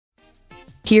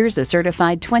Here's a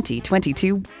certified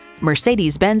 2022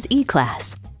 Mercedes-Benz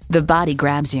E-Class. The body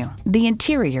grabs you, the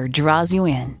interior draws you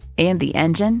in, and the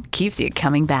engine keeps you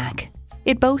coming back.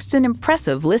 It boasts an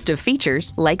impressive list of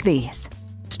features like these: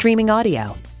 streaming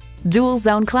audio,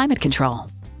 dual-zone climate control,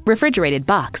 refrigerated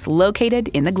box located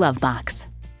in the glove box,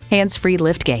 hands-free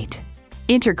liftgate,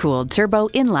 intercooled turbo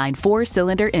inline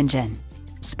 4-cylinder engine,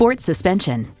 sport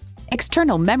suspension,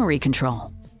 external memory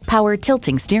control, power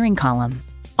tilting steering column,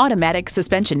 automatic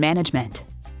suspension management,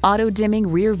 auto-dimming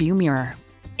rear view mirror,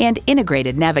 and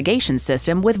integrated navigation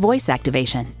system with voice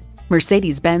activation.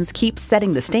 Mercedes-Benz keeps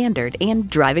setting the standard and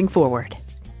driving forward.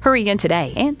 Hurry in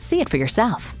today and see it for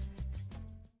yourself.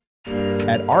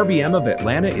 At RBM of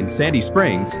Atlanta in Sandy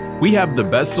Springs, we have the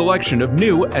best selection of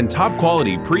new and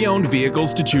top-quality pre-owned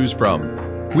vehicles to choose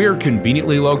from. We are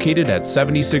conveniently located at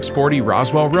 7640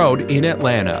 Roswell Road in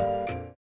Atlanta.